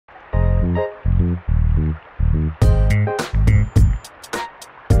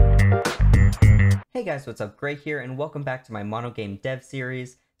Hey guys, what's up? Gray here, and welcome back to my MonoGame dev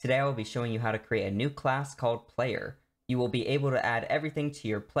series. Today I will be showing you how to create a new class called Player. You will be able to add everything to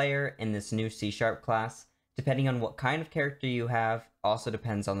your player in this new C# class. Depending on what kind of character you have, also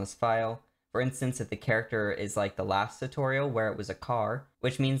depends on this file. For instance, if the character is like the last tutorial where it was a car,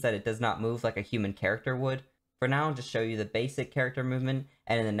 which means that it does not move like a human character would. For now, I'll just show you the basic character movement,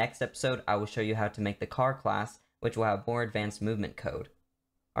 and in the next episode, I will show you how to make the car class, which will have more advanced movement code.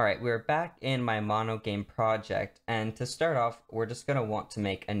 Alright, we're back in my MonoGame project, and to start off, we're just going to want to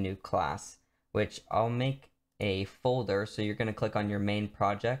make a new class, which I'll make a folder. So you're going to click on your main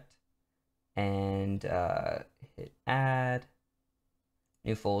project, and hit add,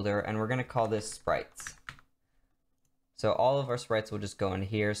 new folder, and we're going to call this sprites. So all of our sprites will just go in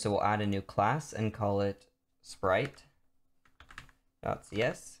here, so we'll add a new class and call it sprite.cs.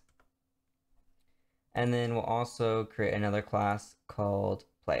 And then we'll also create another class called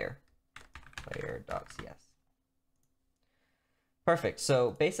player.cs. Perfect.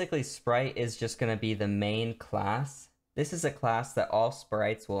 So basically sprite is just going to be the main class. This is a class that all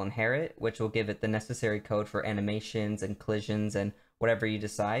sprites will inherit, which will give it the necessary code for animations and collisions and whatever you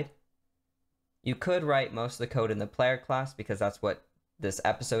decide. You could write most of the code in the player class because that's what this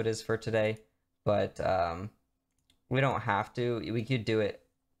episode is for today, but we don't have to. We could do it.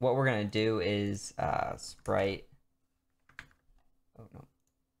 What we're going to do is sprite. Oh no.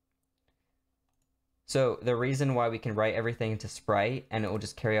 So the reason why we can write everything to sprite and it will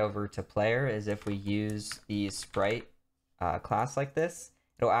just carry over to player is if we use the sprite class like this,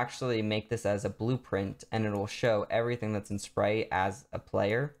 it'll actually make this as a blueprint and it will show everything that's in sprite as a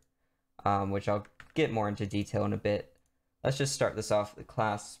player, which I'll get more into detail in a bit. Let's just start this off with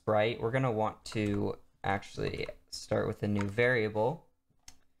class sprite. We're going to want to actually start with a new variable.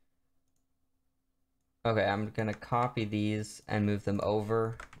 Okay, I'm going to copy these and move them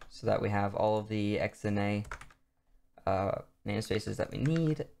over so that we have all of the X and A namespaces that we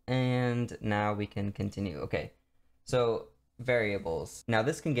need. And now we can continue. Okay, so variables. Now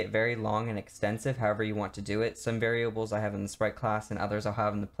this can get very long and extensive, however you want to do it. Some variables I have in the sprite class and others I'll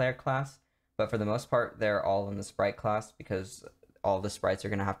have in the player class. But for the most part, they're all in the sprite class because all the sprites are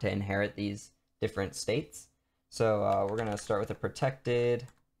going to have to inherit these different states. So we're going to start with a protected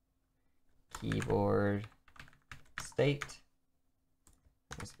keyboard state.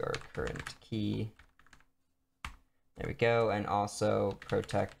 Let's go our current key. There we go. And also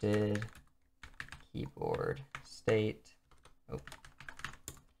protected keyboard state.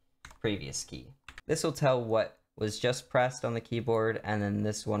 Previous key. This will tell what was just pressed on the keyboard, and then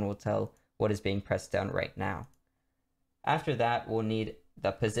this one will tell what is being pressed down right now. After that, we'll need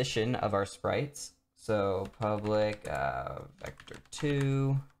the position of our sprites. So public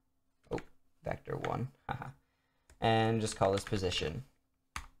vector2, vector1, and just call this position.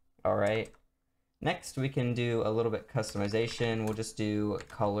 All right. Next, we can do a little bit customization. We'll just do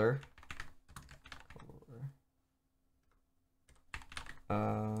color.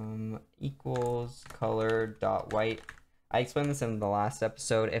 Equals color dot white. I explained this in the last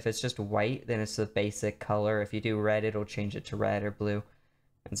episode. If it's just white, then it's the basic color. If you do red, it'll change it to red or blue,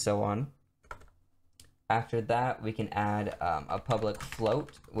 and so on. After that, we can add a public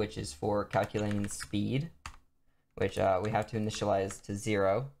float, which is for calculating the speed, which we have to initialize to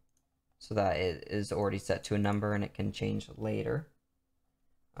 0, so that it is already set to a number and it can change later.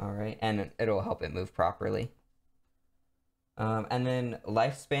 All right, and it'll help it move properly. And then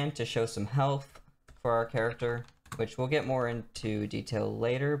lifespan to show some health for our character, which we'll get more into detail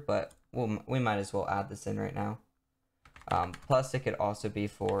later, but we might as well add this in right now. Plus, it could also be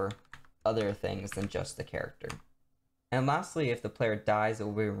for other things than just the character. And lastly, if the player dies, it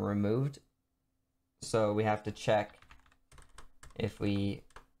will be removed. So we have to check if we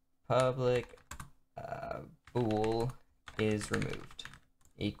public bool is removed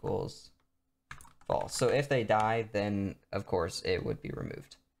equals false. So if they die, then of course it would be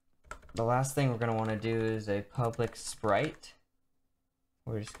removed. The last thing we're going to want to do is a public sprite.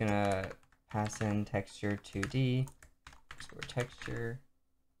 We're just going to pass in texture 2D, texture.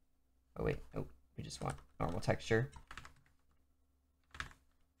 Oh wait, nope, we just want normal texture.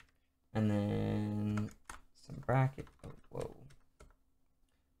 And then some brackets,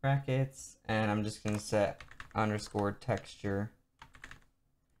 and I'm just gonna set underscore texture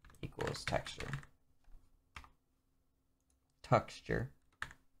equals texture,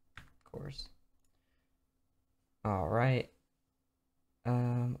 of course. All right.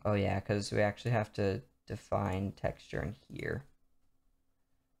 Oh yeah, because we actually have to define texture in here.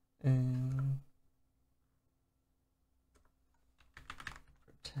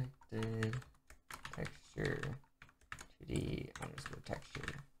 Protected texture 2D underscore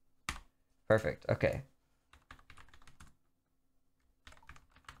texture. Perfect. Okay.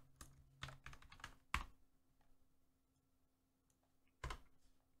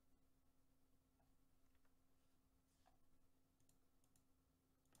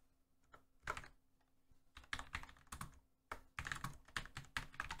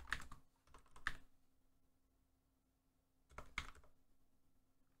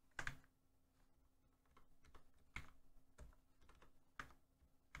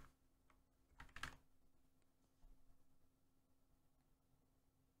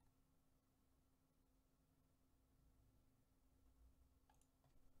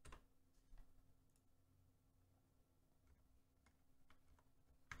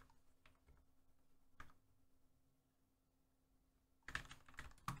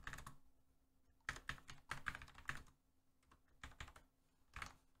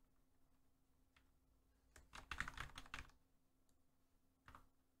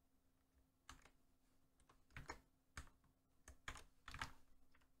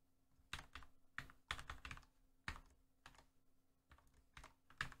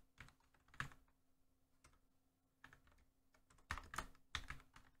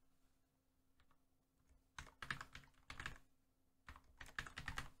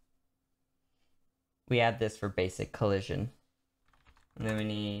 We add this for basic collision. And then we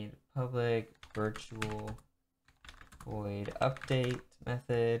need public virtual void update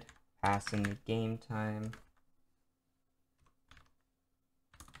method, pass in the game time,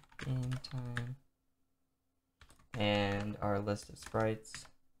 and our list of sprites.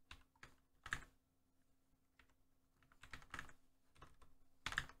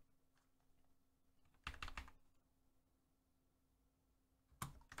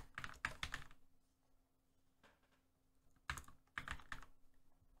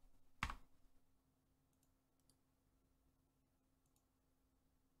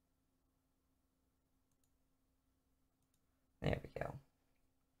 There we go.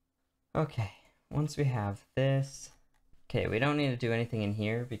 Okay, once we have this, okay, we don't need to do anything in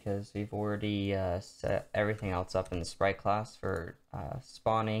here because we've already set everything else up in the sprite class for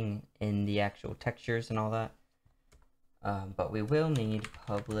spawning in the actual textures and all that. But we will need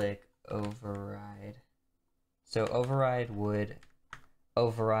public override. So override would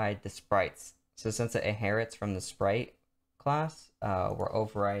override the sprites. So since it inherits from the sprite class, we're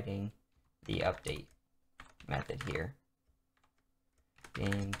overriding the update method here.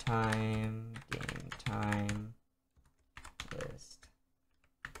 Game time, list,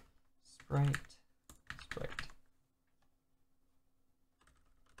 sprite.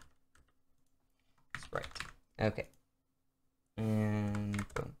 Okay. And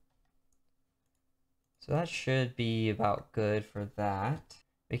boom. So that should be about good for that.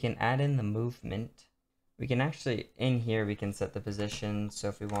 We can add in the movement. We can actually, in here, we can set the position. So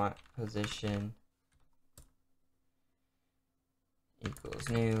if we want position equals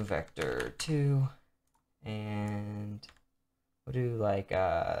new vector 2, and we'll do like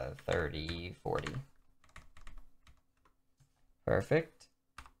 30, 40. Perfect.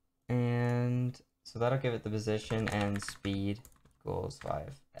 And so that'll give it the position, and speed equals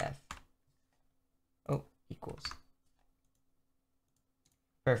 5f. Oh, equals.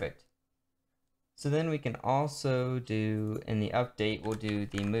 Perfect. So then we can also do, in the update, we'll do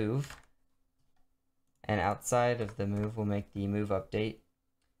the move. And outside of the move, we'll make the move update.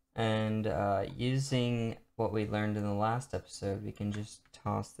 And using what we learned in the last episode, we can just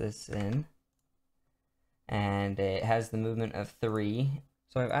toss this in. And it has the movement of 3.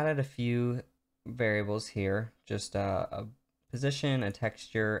 So I've added a few variables here, just a position, a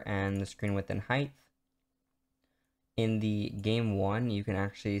texture, and the screen width and height. In the game 1, you can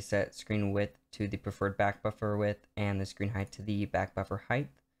actually set screen width to the preferred back buffer width and the screen height to the back buffer height.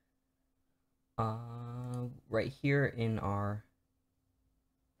 Right here in our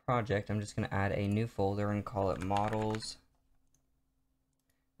project, I'm just going to add a new folder and call it models,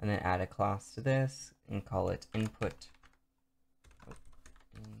 and then add a class to this and call it input.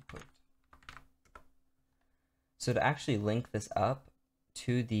 So to actually link this up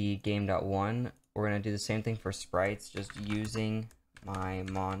to the game.1, we're going to do the same thing for sprites, just using my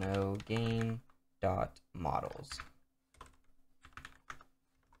MonoGame.models.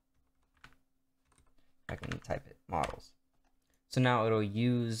 I can type it, models. So now it'll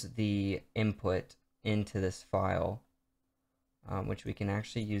use the input into this file, which we can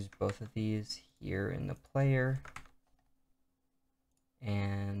actually use both of these here in the player.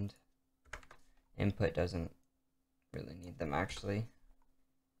 And input doesn't really need them actually.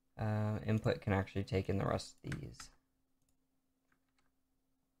 Input can actually take in the rest of these.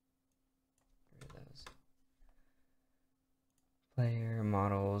 Get rid of those. Player,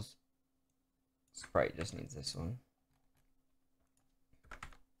 models, Sprite just needs this one.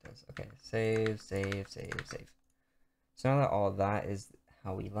 Okay, save. So now that all of that is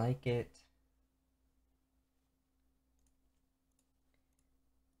how we like it,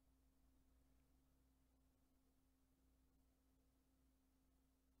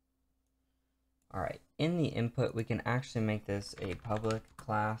 alright, in the input we can actually make this a public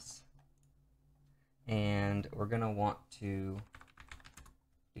class, and we're going to want to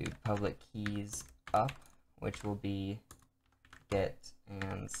do public keys up, which will be get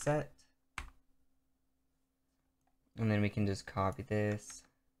and set, and then we can just copy this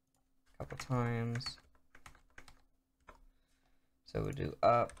a couple times. So we'll do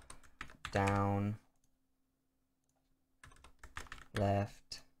up, down,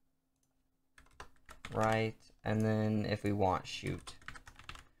 left, right, and then if we want, shoot.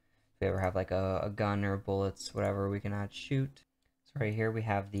 If we ever have like a gun or bullets, whatever, we can add shoot. So right here we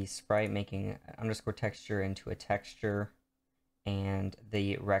have the sprite making underscore texture into a texture, and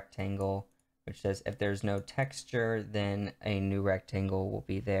the rectangle, which says if there's no texture, then a new rectangle will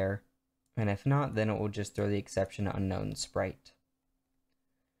be there, and if not, then it will just throw the exception unknown sprite.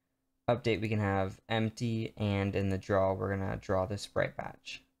 Update we can have empty, and in the draw we're gonna draw the sprite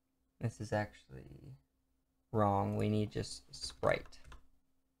batch. This is actually wrong, we need just sprite.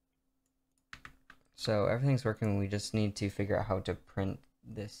 So everything's working, we just need to figure out how to print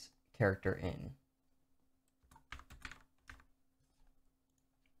this character in.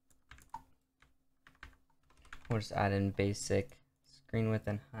 We'll just add in basic screen width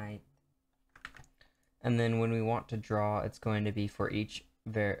and height. And then when we want to draw, it's going to be for each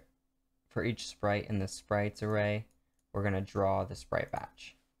sprite in the sprites array, we're going to draw the sprite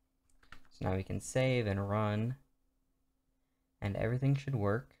batch. So now we can save and run, and everything should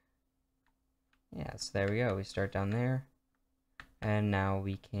work. Yeah, so there we go. We start down there, and now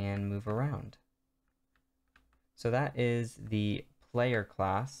we can move around. So that is the player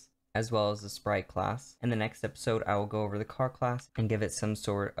class, as well as the sprite class. In the next episode, I will go over the car class and give it some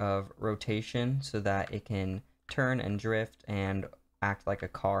sort of rotation so that it can turn and drift and act like a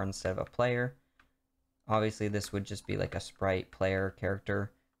car instead of a player. Obviously, this would just be like a sprite player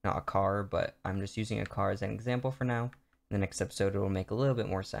character, not a car, but I'm just using a car as an example for now. In the next episode, it will make a little bit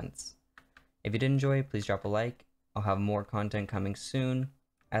more sense. If you did enjoy, please drop a like. I'll have more content coming soon.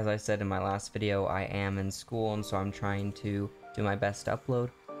 As I said in my last video, I am in school, and so I'm trying to do my best to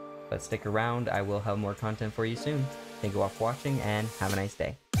upload. But stick around, I will have more content for you soon. Thank you all for watching, and have a nice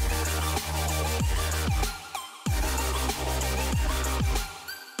day.